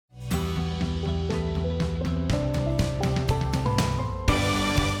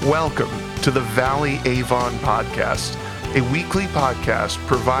Welcome to the Valley Avon Podcast, a weekly podcast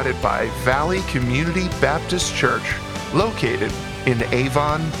provided by Valley Community Baptist Church, located in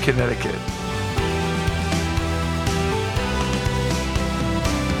Avon, Connecticut.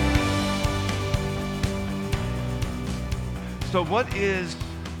 So what is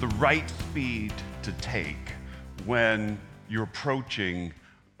the right speed to take when you're approaching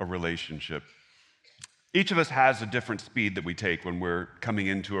a relationship? Each of us has a different speed that we take when we're coming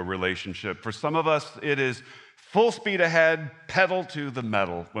into a relationship. For some of us, it is full speed ahead, pedal to the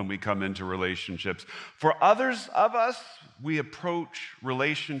metal when we come into relationships. For others of us, we approach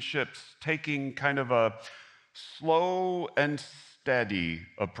relationships taking kind of a slow and steady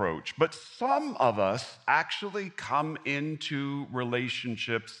approach. But some of us actually come into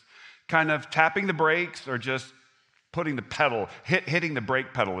relationships kind of tapping the brakes or just putting the pedal, hitting the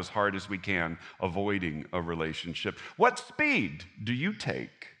brake pedal as hard as we can, avoiding a relationship. What speed do you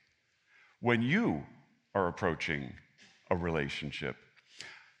take when you are approaching a relationship?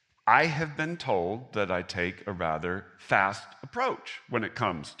 I have been told that I take a rather fast approach when it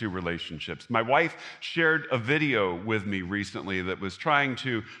comes to relationships. My wife shared a video with me recently that was trying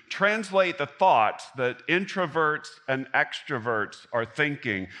to translate the thoughts that introverts and extroverts are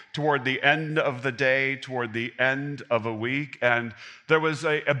thinking toward the end of the day, toward the end of a week. And there was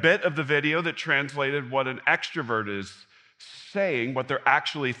a bit of the video that translated what an extrovert is saying, what they're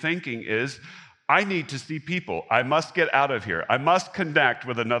actually thinking is, I need to see people. I must get out of here. I must connect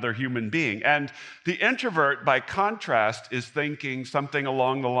with another human being. And the introvert, by contrast, is thinking something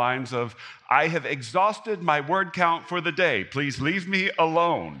along the lines of, I have exhausted my word count for the day. Please leave me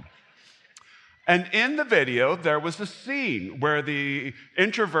alone. And in the video, there was a scene where the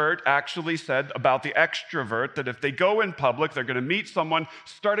introvert actually said about the extrovert that if they go in public, they're going to meet someone,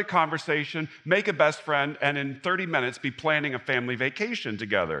 start a conversation, make a best friend, and in 30 minutes be planning a family vacation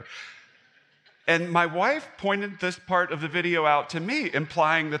together. And my wife pointed this part of the video out to me,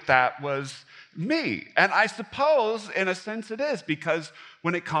 implying that that was me. And I suppose, in a sense, it is, because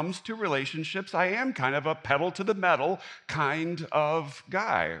when it comes to relationships, I am kind of a pedal to the metal kind of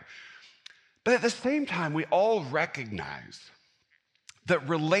guy. But at the same time, we all recognize that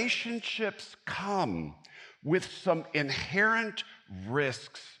relationships come with some inherent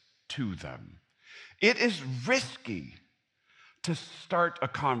risks to them. It is risky to start a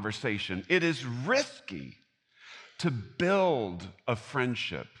conversation. It is risky to build a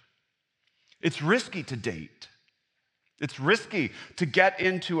friendship. It's risky to date. It's risky to get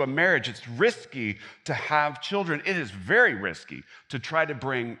into a marriage. It's risky to have children. It is very risky to try to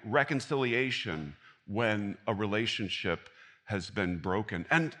bring reconciliation when a relationship has been broken.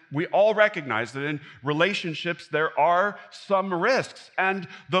 And we all recognize that in relationships, there are some risks. And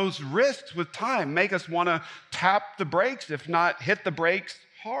those risks with time make us want to tap the brakes, if not hit the brakes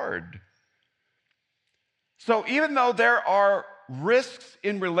hard. So even though there are risks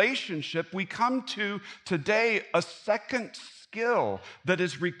in relationship, we come to today a second skill that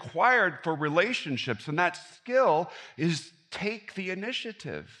is required for relationships. And that skill is take the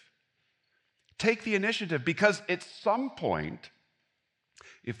initiative. Take the initiative, because at some point,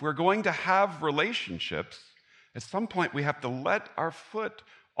 if we're going to have relationships, at some point we have to let our foot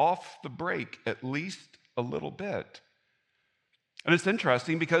off the brake at least a little bit. And it's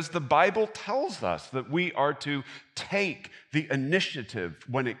interesting because the Bible tells us that we are to take the initiative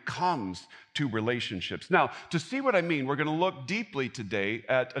when it comes to relationships. Now, to see what I mean, we're going to look deeply today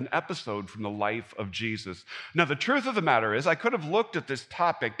at an episode from the life of Jesus. Now, the truth of the matter is, I could have looked at this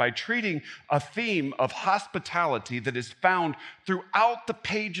topic by treating a theme of hospitality that is found throughout the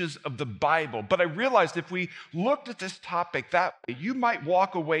pages of the Bible. But I realized if we looked at this topic that way, you might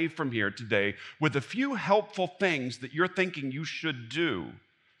walk away from here today with a few helpful things that you're thinking you should do.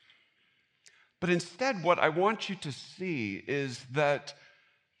 But instead, what I want you to see is that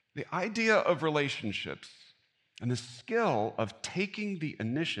the idea of relationships and the skill of taking the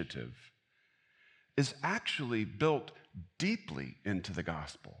initiative is actually built deeply into the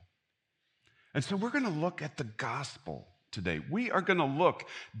gospel. And so we're going to look at the gospel today. We are going to look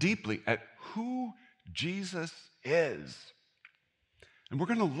deeply at who Jesus is. And we're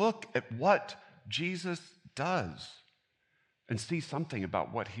going to look at what Jesus does and see something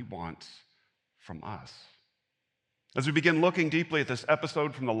about what he wants from us. As we begin looking deeply at this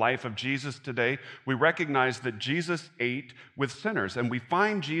episode from the life of Jesus today, we recognize that Jesus ate with sinners, and we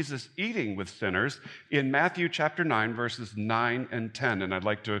find Jesus eating with sinners in Matthew chapter 9, verses 9 and 10, and I'd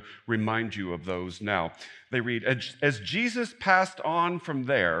like to remind you of those now. They read, as Jesus passed on from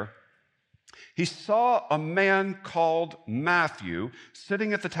there, he saw a man called Matthew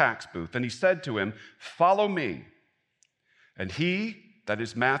sitting at the tax booth, and he said to him, "Follow me." And he, that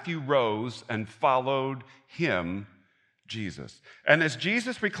is Matthew, rose and followed him, Jesus. And as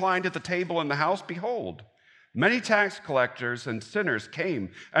Jesus reclined at the table in the house, behold, many tax collectors and sinners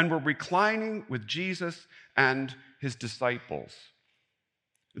came and were reclining with Jesus and his disciples.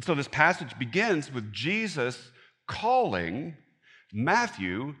 And so this passage begins with Jesus calling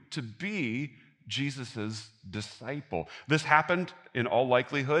Matthew to be Jesus' disciple. This happened in all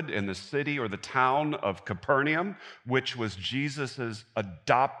likelihood in the city or the town of Capernaum, which was Jesus'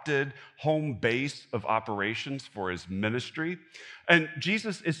 adopted home base of operations for his ministry. And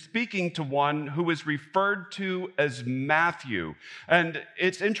Jesus is speaking to one who is referred to as Matthew. And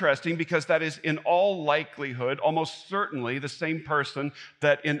it's interesting because that is in all likelihood, almost certainly the same person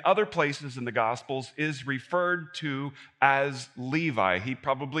that in other places in the Gospels is referred to as Levi. He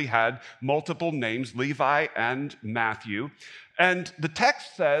probably had multiple names, Levi and Matthew. And the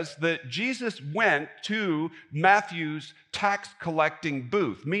text says that Jesus went to Matthew's tax collecting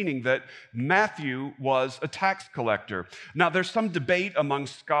booth, meaning that Matthew was a tax collector. Now, there's some debate among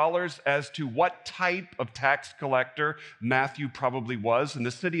scholars as to what type of tax collector Matthew probably was. In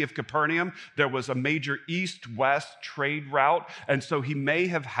the city of Capernaum, there was a major east-west trade route, and so he may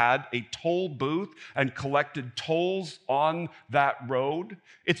have had a toll booth and collected tolls on that road.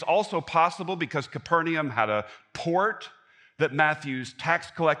 It's also possible, because Capernaum had a port, that Matthew's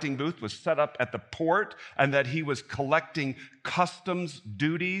tax collecting booth was set up at the port and that he was collecting customs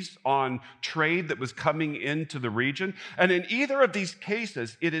duties on trade that was coming into the region. And in either of these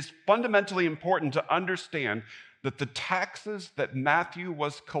cases, it is fundamentally important to understand that the taxes that Matthew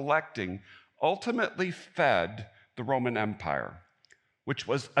was collecting ultimately fed the Roman Empire, which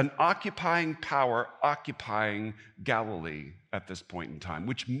was an occupying power occupying Galilee at this point in time,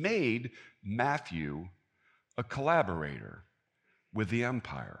 which made Matthew a collaborator with the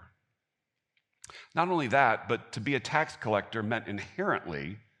empire. Not only that, but to be a tax collector meant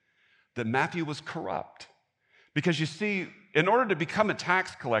inherently that Matthew was corrupt. Because you see, in order to become a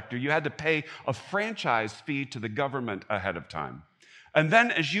tax collector, you had to pay a franchise fee to the government ahead of time. And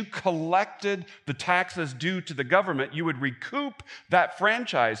then as you collected the taxes due to the government, you would recoup that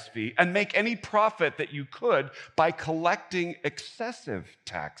franchise fee and make any profit that you could by collecting excessive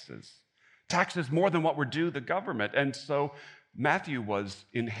taxes. Taxes more than what were due the government. And so Matthew was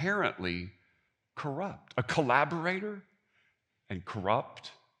inherently corrupt, a collaborator and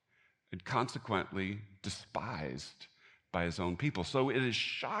corrupt, and consequently despised by his own people. So it is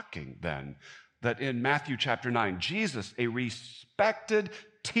shocking then that in Matthew chapter 9, Jesus, a respected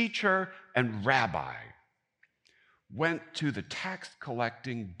teacher and rabbi, went to the tax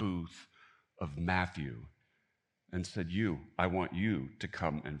collecting booth of Matthew and said, I want you to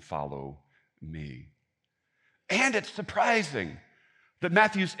come and follow me. And it's surprising that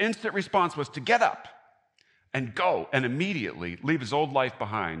Matthew's instant response was to get up and go and immediately leave his old life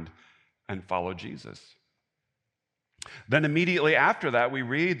behind and follow Jesus. Then immediately after that, we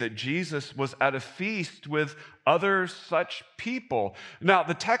read that Jesus was at a feast with other such people. Now,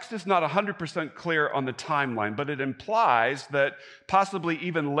 the text is not 100% clear on the timeline, but it implies that possibly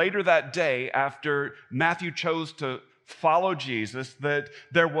even later that day, after Matthew chose to follow Jesus, that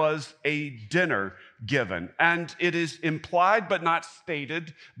there was a dinner given. And it is implied but not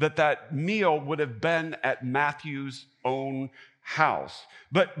stated that that meal would have been at Matthew's own house.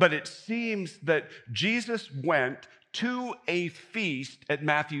 But it seems that Jesus went to a feast at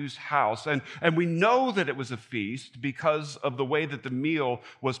Matthew's house. And we know that it was a feast because of the way that the meal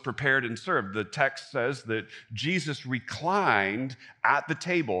was prepared and served. The text says that Jesus reclined at the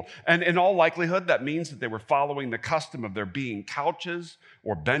table. And in all likelihood, that means that they were following the custom of there being couches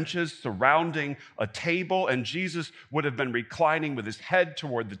or benches surrounding a table. And Jesus would have been reclining with his head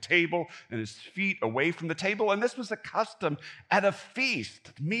toward the table and his feet away from the table. And this was a custom at a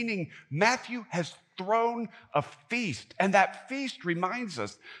feast, meaning Matthew has thrown a feast. And that feast reminds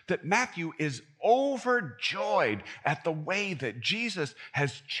us that Matthew is overjoyed at the way that Jesus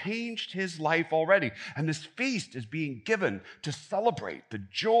has changed his life already. And this feast is being given to celebrate the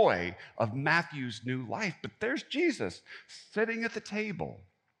joy of Matthew's new life. But there's Jesus sitting at the table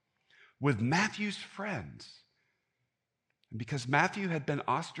with Matthew's friends. And because Matthew had been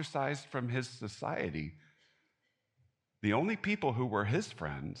ostracized from his society, the only people who were his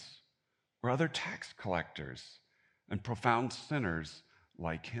friends were other tax collectors and profound sinners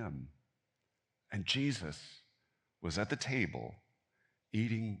like him. And Jesus was at the table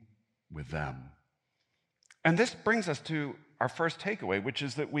eating with them. And this brings us to our first takeaway, which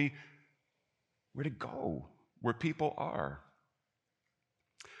is that we're to go where people are.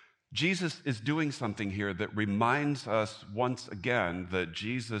 Jesus is doing something here that reminds us once again that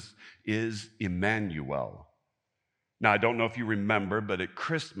Jesus is Emmanuel, Now, I don't know if you remember, but at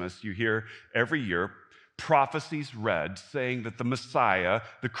Christmas, you hear every year prophecies read saying that the Messiah,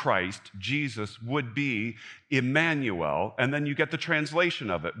 the Christ, Jesus, would be Emmanuel. And then you get the translation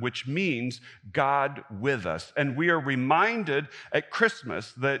of it, which means God with us. And we are reminded at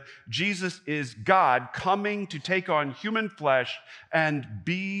Christmas that Jesus is God coming to take on human flesh and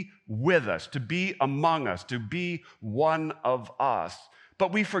be with us, to be among us, to be one of us.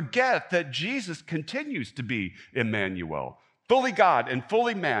 But we forget that Jesus continues to be Emmanuel, fully God and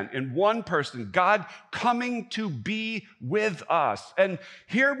fully man in one person, God coming to be with us. And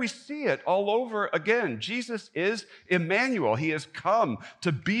here we see it all over again. Jesus is Emmanuel. He has come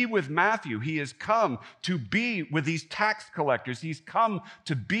to be with Matthew. He has come to be with these tax collectors. He's come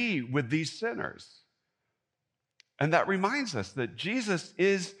to be with these sinners. And that reminds us that Jesus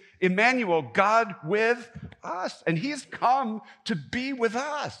is Emmanuel, God with us. And he has come to be with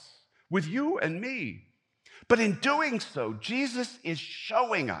us, with you and me. But in doing so, Jesus is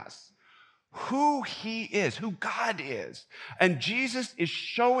showing us who he is, who God is. And Jesus is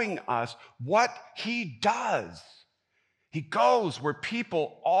showing us what he does. He goes where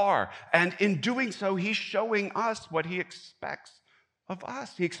people are. And in doing so, he's showing us what he expects of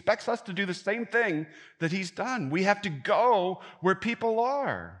us. He expects us to do the same thing that he's done. We have to go where people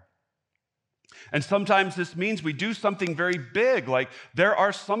are. And sometimes this means we do something very big, like there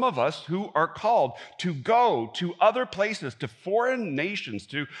are some of us who are called to go to other places, to foreign nations,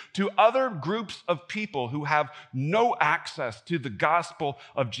 to other groups of people who have no access to the gospel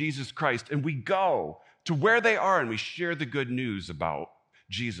of Jesus Christ. And we go to where they are and we share the good news about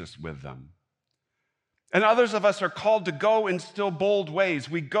Jesus with them. And others of us are called to go in still bold ways.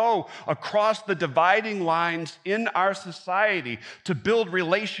 We go across the dividing lines in our society to build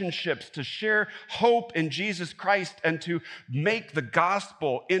relationships, to share hope in Jesus Christ, and to make the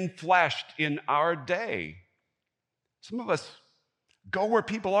gospel infleshed in our day. Some of us go where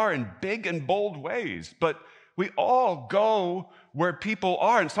people are in big and bold ways, but we all go where people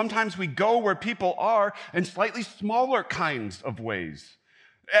are. And sometimes we go where people are in slightly smaller kinds of ways.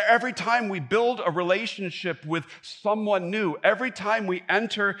 Every time we build a relationship with someone new, every time we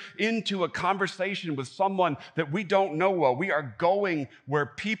enter into a conversation with someone that we don't know well, we are going where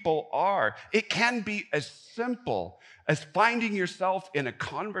people are. It can be as simple as finding yourself in a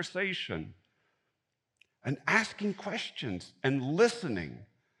conversation and asking questions and listening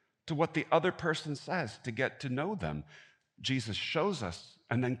to what the other person says to get to know them. Jesus shows us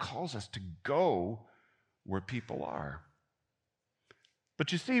and then calls us to go where people are.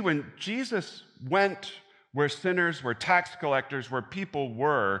 But you see, when Jesus went where sinners, where tax collectors, where people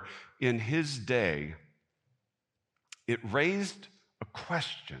were in his day, it raised a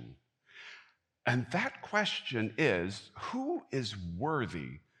question. And that question is, who is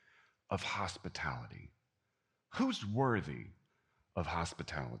worthy of hospitality? Who's worthy of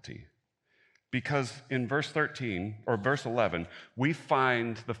hospitality? Because in verse 13 or verse 11, we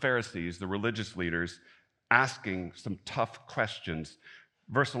find the Pharisees, the religious leaders, asking some tough questions.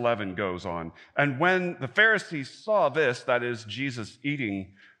 Verse 11 goes on, and when the Pharisees saw this, that is, Jesus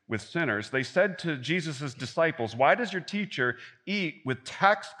eating with sinners, they said to Jesus' disciples, "Why does your teacher eat with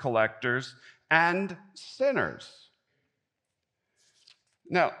tax collectors and sinners?"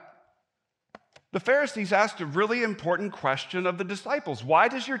 Now, the Pharisees asked a really important question of the disciples. Why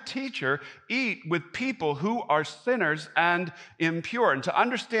does your teacher eat with people who are sinners and impure? And to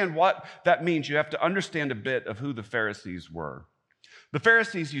understand what that means, you have to understand a bit of who the Pharisees were. The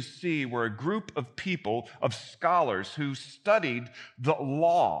Pharisees, you see, were a group of people, of scholars who studied the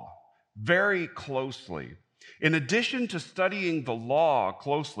law very closely. In addition to studying the law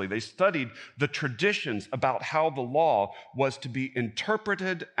closely, they studied the traditions about how the law was to be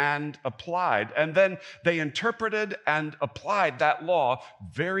interpreted and applied. And then they interpreted and applied that law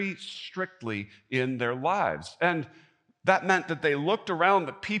very strictly in their lives. And that meant that they looked around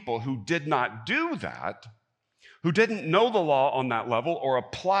the people who did not do that, who didn't know the law on that level or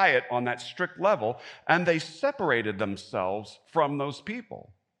apply it on that strict level, and they separated themselves from those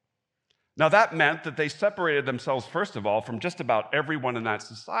people. Now, that meant that they separated themselves, first of all, from just about everyone in that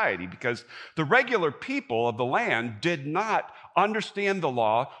society, because the regular people of the land did not understand the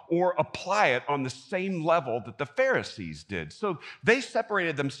law or apply it on the same level that the Pharisees did. So they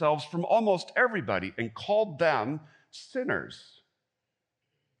separated themselves from almost everybody and called them sinners.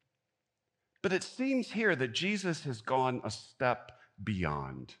 But it seems here that Jesus has gone a step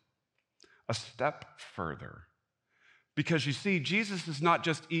beyond, a step further. Because you see, Jesus is not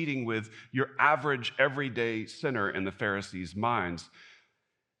just eating with your average, everyday sinner in the Pharisees' minds.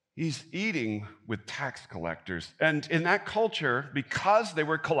 He's eating with tax collectors. And in that culture, because they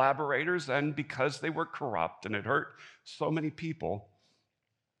were collaborators and because they were corrupt and it hurt so many people,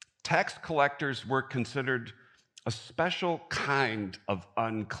 tax collectors were considered a special kind of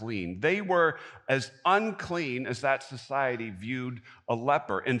unclean. They were as unclean as that society viewed a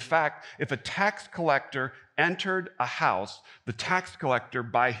leper. In fact, if a tax collector entered a house, the tax collector,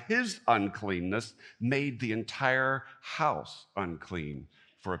 by his uncleanness, made the entire house unclean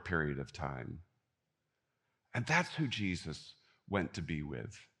for a period of time. And that's who Jesus went to be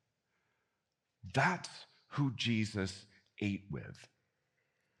with. That's who Jesus ate with.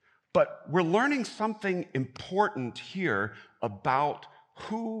 But we're learning something important here about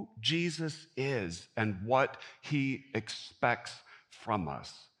who Jesus is and what he expects from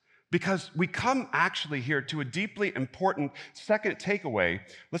us. Because we come actually here to a deeply important second takeaway.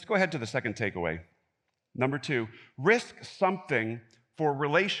 Let's go ahead to the second takeaway. Number 2, risk something for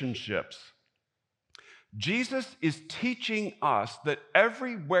relationships. Jesus is teaching us that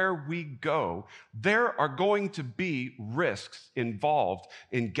everywhere we go, there are going to be risks involved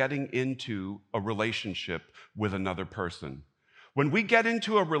in getting into a relationship with another person. When we get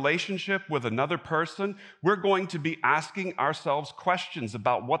into a relationship with another person, we're going to be asking ourselves questions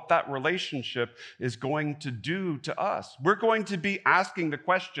about what that relationship is going to do to us. We're going to be asking the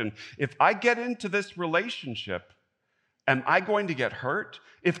question, if I get into this relationship, am I going to get hurt?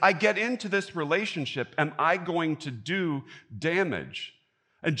 If I get into this relationship, am I going to do damage?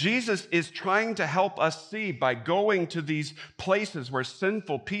 And Jesus is trying to help us see by going to these places where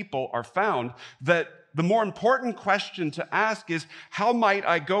sinful people are found that the more important question to ask is, how might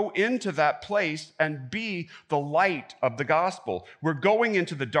I go into that place and be the light of the gospel? We're going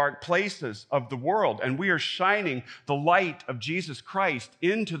into the dark places of the world, and we are shining the light of Jesus Christ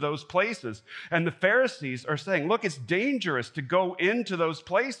into those places. And the Pharisees are saying, look, it's dangerous to go into those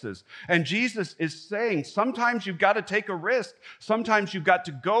places. And Jesus is saying, sometimes you've got to take a risk. Sometimes you've got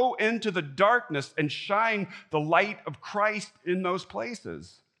to go into the darkness and shine the light of Christ in those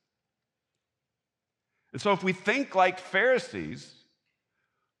places. And so if we think like Pharisees,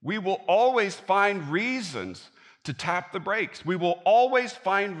 we will always find reasons to tap the brakes. We will always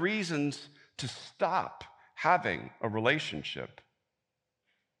find reasons to stop having a relationship.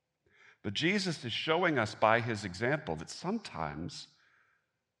 But Jesus is showing us by his example that sometimes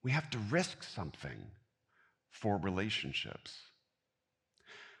we have to risk something for relationships.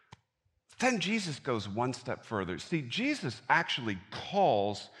 Then Jesus goes one step further. See, Jesus actually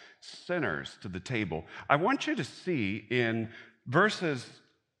calls sinners to the table. I want you to see in verses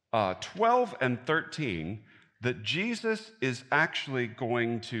 12 and 13 that Jesus is actually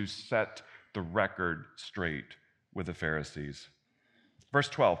going to set the record straight with the Pharisees. Verse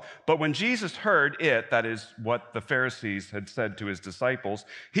 12, but when Jesus heard it, that is what the Pharisees had said to his disciples,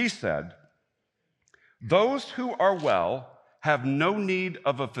 he said, those who are well have no need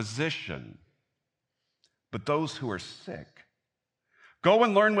of a physician, but those who are sick. Go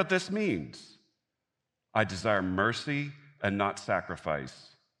and learn what this means. I desire mercy and not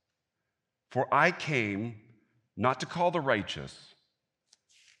sacrifice. For I came not to call the righteous,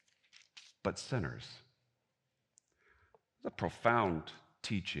 but sinners. It's a profound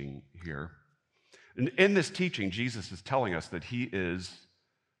teaching here. And in this teaching, Jesus is telling us that he is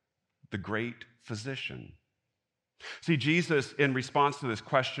the great physician. See, Jesus, in response to this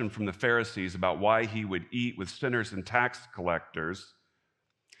question from the Pharisees about why he would eat with sinners and tax collectors,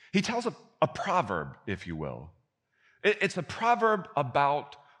 he tells a proverb, if you will. It's a proverb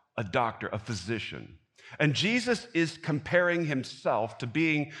about a doctor, a physician. And Jesus is comparing himself to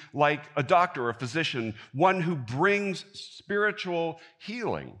being like a doctor or a physician, one who brings spiritual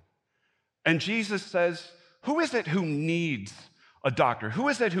healing. And Jesus says, who is it who needs a doctor? Who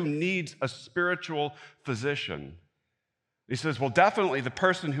is it who needs a spiritual physician? He says, well, definitely the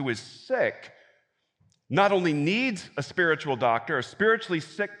person who is sick not only needs a spiritual doctor, a spiritually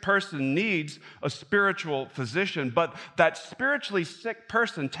sick person needs a spiritual physician, but that spiritually sick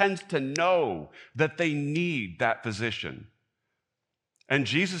person tends to know that they need that physician. And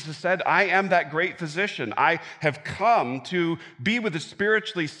Jesus has said, I am that great physician. I have come to be with the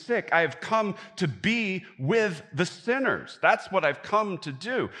spiritually sick. I have come to be with the sinners. That's what I've come to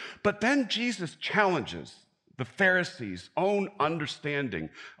do. But then Jesus challenges the Pharisees' own understanding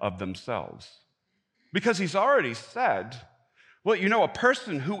of themselves. Because he's already said, well, you know, a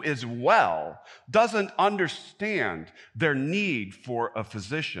person who is well doesn't understand their need for a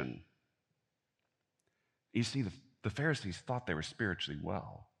physician. You see, the Pharisees thought they were spiritually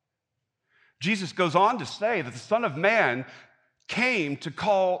well. Jesus goes on to say that the Son of Man came to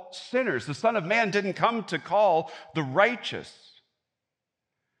call sinners. The Son of Man didn't come to call the righteous.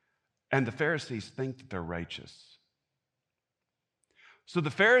 And the Pharisees think that they're righteous. So the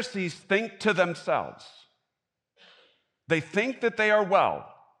Pharisees think to themselves, they think that they are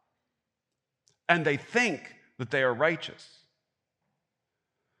well, and they think that they are righteous.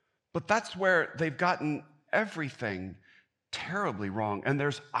 But that's where they've gotten everything terribly wrong. And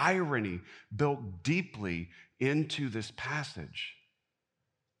there's irony built deeply into this passage.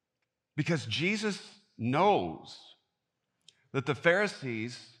 Because Jesus knows that the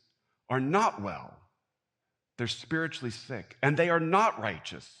Pharisees are not well. They're spiritually sick, and they are not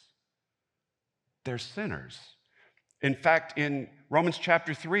righteous. They're sinners. In fact, in Romans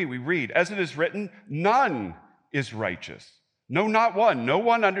chapter 3, we read, as it is written, none is righteous. No, not one. No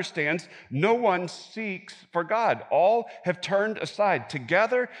one understands. No one seeks for God. All have turned aside.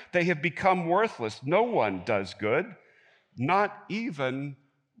 Together they have become worthless. No one does good, not even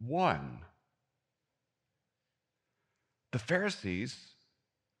one. The Pharisees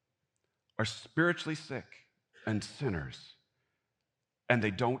are spiritually sick and sinners, and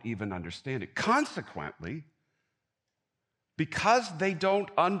they don't even understand it. Consequently, because they don't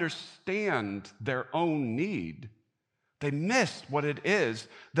understand their own need, they missed what it is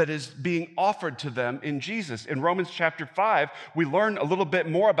that is being offered to them in Jesus. In Romans chapter 5, we learn a little bit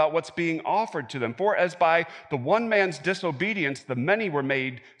more about what's being offered to them. For as by the one man's disobedience the many were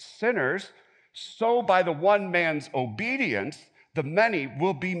made sinners, so by the one man's obedience the many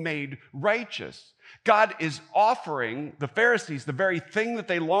will be made righteous. God is offering the Pharisees the very thing that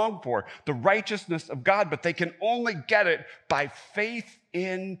they long for, the righteousness of God, but they can only get it by faith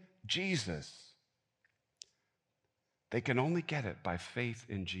in Jesus. They can only get it by faith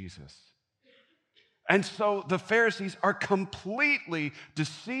in Jesus. And so the Pharisees are completely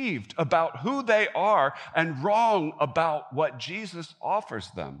deceived about who they are and wrong about what Jesus offers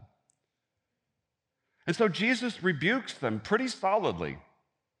them. And so Jesus rebukes them pretty solidly.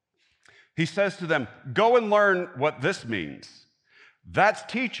 He says to them, go and learn what this means. That's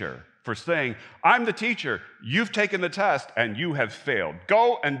teacher for saying, I'm the teacher, you've taken the test, and you have failed.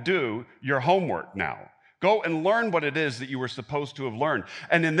 Go and do your homework now. Go and learn what it is that you were supposed to have learned.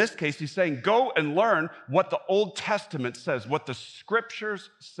 And in this case, he's saying, go and learn what the Old Testament says, what the scriptures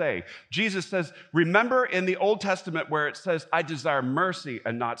say. Jesus says, remember in the Old Testament where it says, I desire mercy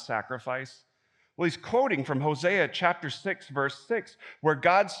and not sacrifice? Well, he's quoting from Hosea chapter 6, verse 6, where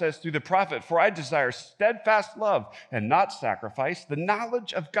God says through the prophet, for I desire steadfast love and not sacrifice, the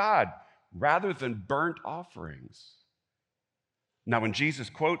knowledge of God rather than burnt offerings. Now, when Jesus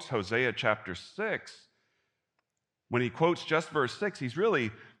quotes Hosea chapter 6, when he quotes just verse 6, he's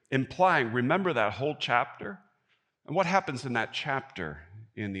really implying, remember that whole chapter? And what happens in that chapter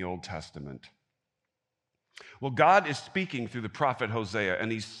in the Old Testament? Well, God is speaking through the prophet Hosea,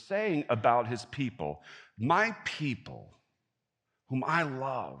 and he's saying about his people, my people, whom I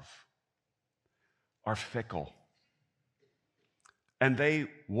love, are fickle, and they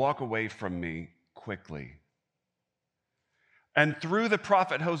walk away from me quickly. And through the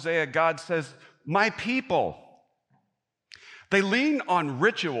prophet Hosea, God says, my people, they lean on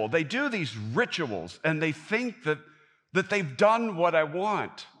ritual. They do these rituals, and they think that they've done what I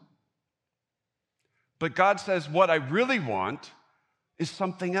want. But God says, what I really want is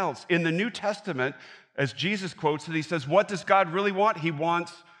something else. In the New Testament, as Jesus quotes it, he says, what does God really want? He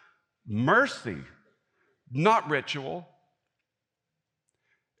wants mercy, not ritual.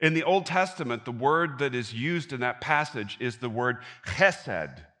 In the Old Testament, the word that is used in that passage is the word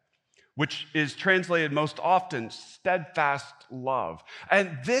chesed, which is translated most often steadfast love.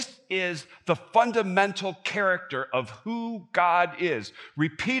 And this is the fundamental character of who God is.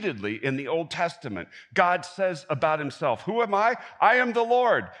 Repeatedly in the Old Testament, God says about himself, who am I? I am the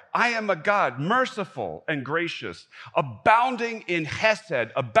Lord. I am a God, merciful and gracious, abounding in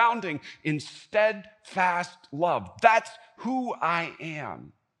chesed, abounding in steadfast love. That's who I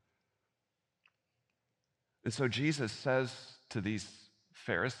am. And so Jesus says to these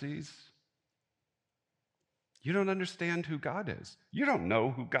Pharisees, you don't understand who God is. You don't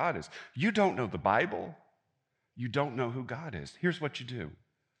know who God is. You don't know the Bible. You don't know who God is. Here's what you do.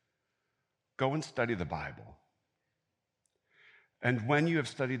 Go and study the Bible. And when you have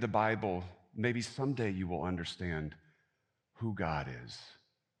studied the Bible, maybe someday you will understand who God is.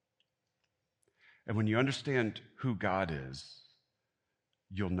 And when you understand who God is,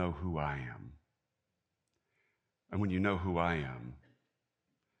 you'll know who I am. And when you know who I am,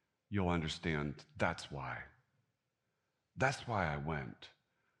 you'll understand that's why. That's why I went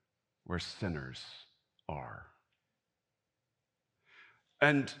where sinners are.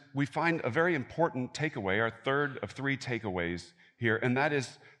 And we find a very important takeaway, our third of three takeaways here, and that is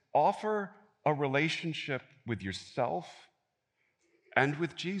offer a relationship with yourself and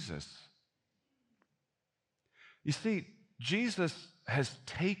with Jesus. You see, Jesus has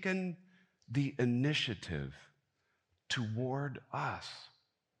taken the initiative toward us.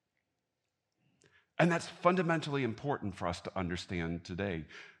 And that's fundamentally important for us to understand today.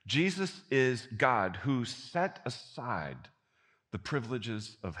 Jesus is God who set aside the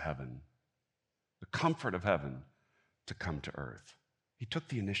privileges of heaven, the comfort of heaven, to come to earth. He took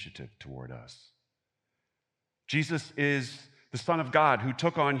the initiative toward us. Jesus is the Son of God who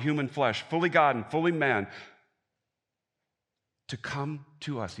took on human flesh, fully God and fully man, to come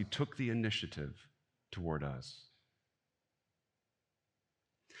to us. He took the initiative toward us.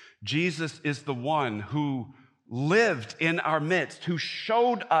 Jesus is the one who lived in our midst, who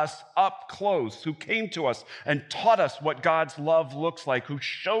showed us up close, who came to us and taught us what God's love looks like, who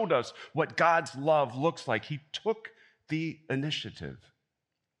showed us what God's love looks like. He took the initiative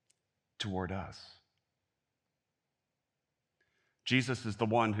toward us. Jesus is the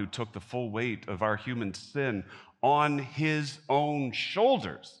one who took the full weight of our human sin on his own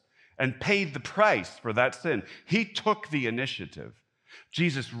shoulders and paid the price for that sin. He took the initiative.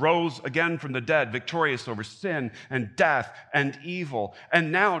 Jesus rose again from the dead, victorious over sin and death and evil.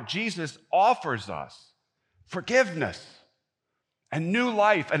 And now Jesus offers us forgiveness and new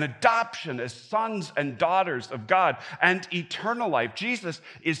life and adoption as sons and daughters of God and eternal life. Jesus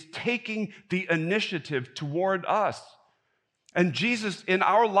is taking the initiative toward us. And Jesus in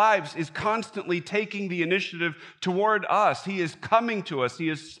our lives is constantly taking the initiative toward us. He is coming to us. He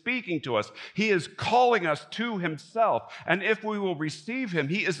is speaking to us. He is calling us to himself. And if we will receive him,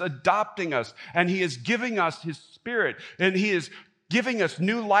 he is adopting us and he is giving us his Spirit and he is giving us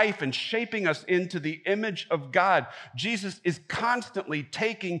new life and shaping us into the image of God. Jesus is constantly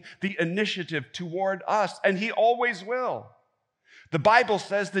taking the initiative toward us, and he always will. The Bible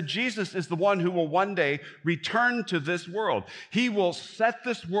says that Jesus is the one who will one day return to this world. He will set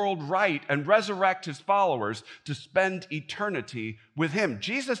this world right and resurrect his followers to spend eternity with him.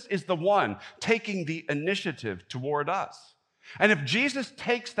 Jesus is the one taking the initiative toward us. And if Jesus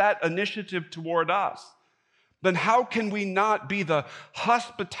takes that initiative toward us, then how can we not be the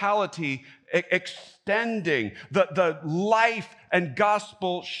hospitality extending, the life and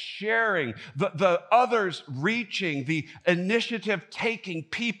gospel sharing, the others reaching, the initiative taking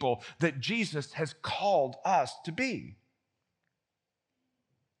people that Jesus has called us to be?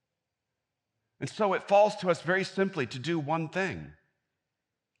 And so it falls to us very simply to do one thing: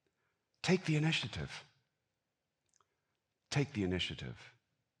 take the initiative. Take the initiative.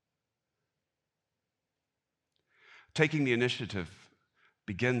 Taking the initiative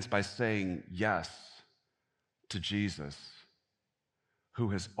begins by saying yes to Jesus, who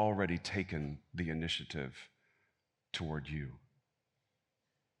has already taken the initiative toward you.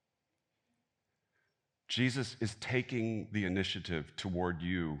 Jesus is taking the initiative toward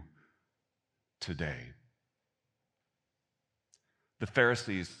you today. The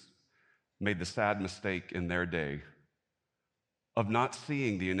Pharisees made the sad mistake in their day of not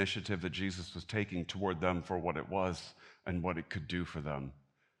seeing the initiative that Jesus was taking toward them for what it was and what it could do for them.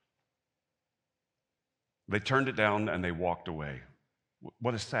 They turned it down and they walked away.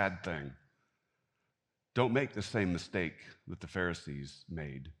 What a sad thing. Don't make the same mistake that the Pharisees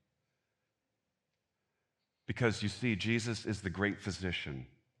made. Because you see, Jesus is the great physician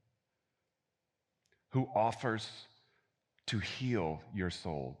who offers to heal your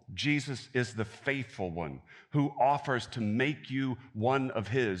soul. Jesus is the faithful one who offers to make you one of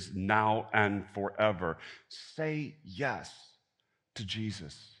his now and forever. Say yes to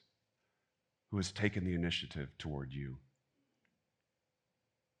Jesus, who has taken the initiative toward you.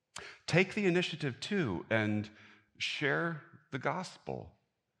 Take the initiative too and share the gospel.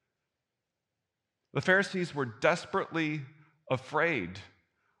 The Pharisees were desperately afraid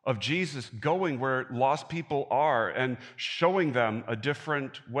of Jesus going where lost people are and showing them a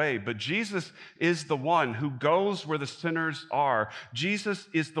different way. But Jesus is the one who goes where the sinners are. Jesus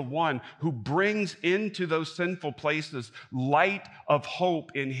is the one who brings into those sinful places light of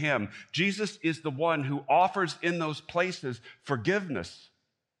hope in him. Jesus is the one who offers in those places forgiveness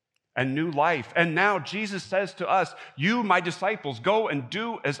and new life. And now Jesus says to us, you, my disciples, go and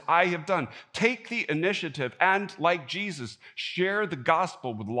do as I have done. Take the initiative and, like Jesus, share the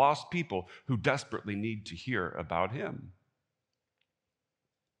gospel with lost people who desperately need to hear about him.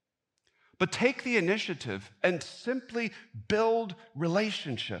 But take the initiative and simply build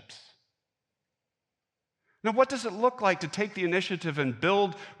relationships. Now, what does it look like to take the initiative and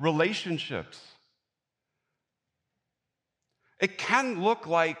build relationships? It can look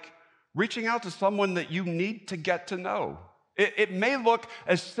like reaching out to someone that you need to get to know. It may look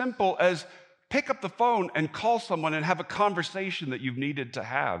as simple as pick up the phone and call someone and have a conversation that you've needed to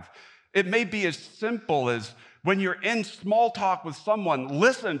have. It may be as simple as when you're in small talk with someone,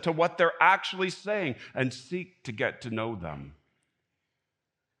 listen to what they're actually saying and seek to get to know them.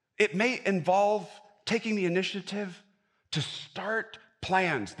 It may involve taking the initiative to start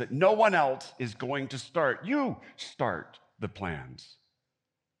plans that no one else is going to start. You start the plans.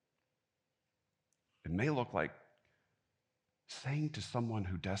 It may look like saying to someone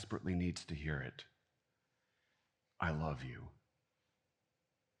who desperately needs to hear it, I love you.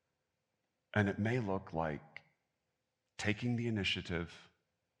 And it may look like taking the initiative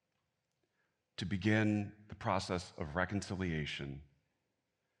to begin the process of reconciliation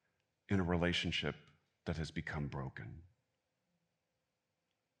in a relationship that has become broken.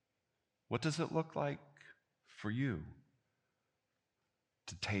 What does it look like for you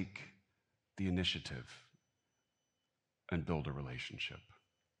to take the initiative and build a relationship?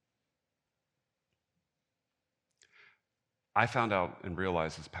 I found out and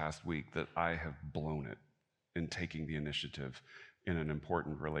realized this past week that I have blown it in taking the initiative in an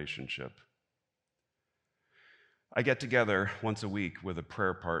important relationship. I get together once a week with a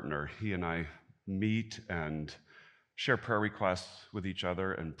prayer partner. He and I meet and share prayer requests with each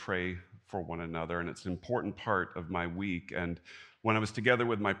other and pray for one another, and it's an important part of my week. And when I was together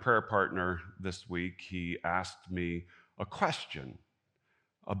with my prayer partner this week, he asked me a question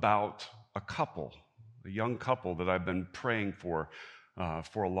about a young couple that I've been praying for a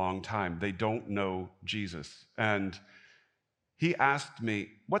long time. They don't know Jesus. And he asked me,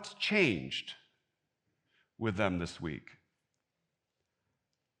 what's changed with them this week?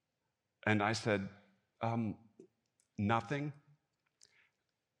 And I said, nothing.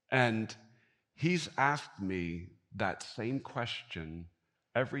 And he's asked me that same question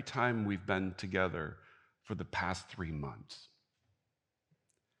every time we've been together for the past 3 months.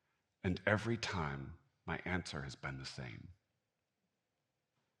 And every time, my answer has been the same.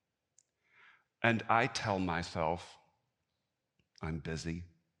 And I tell myself, I'm busy.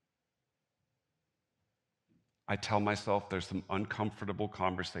 I tell myself there's some uncomfortable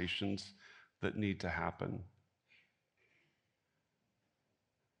conversations that need to happen.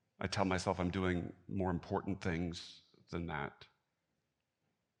 I tell myself I'm doing more important things than that.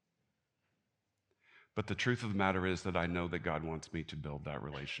 But the truth of the matter is that I know that God wants me to build that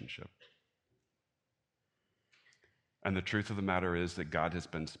relationship. And the truth of the matter is that God has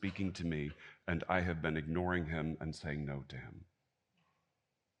been speaking to me, and I have been ignoring him and saying no to him.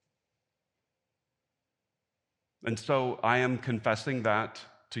 And so I am confessing that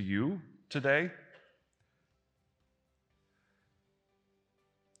to you today,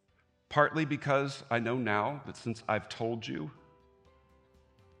 partly because I know now that since I've told you,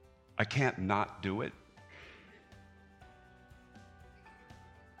 I can't not do it.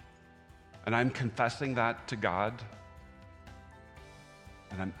 And I'm confessing that to God,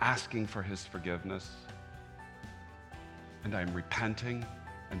 and I'm asking for his forgiveness, and I'm repenting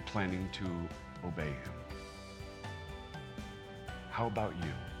and planning to obey him. How about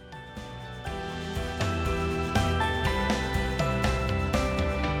you?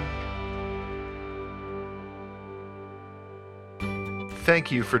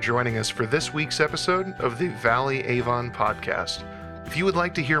 Thank you for joining us for this week's episode of the Valley Avon Podcast. If you would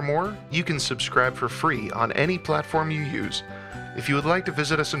like to hear more, you can subscribe for free on any platform you use. If you would like to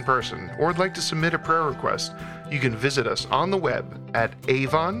visit us in person or would like to submit a prayer request, you can visit us on the web at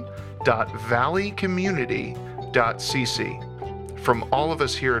avon.valleycommunity.cc. From all of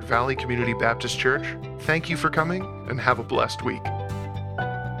us here at Valley Community Baptist Church, thank you for coming and have a blessed week.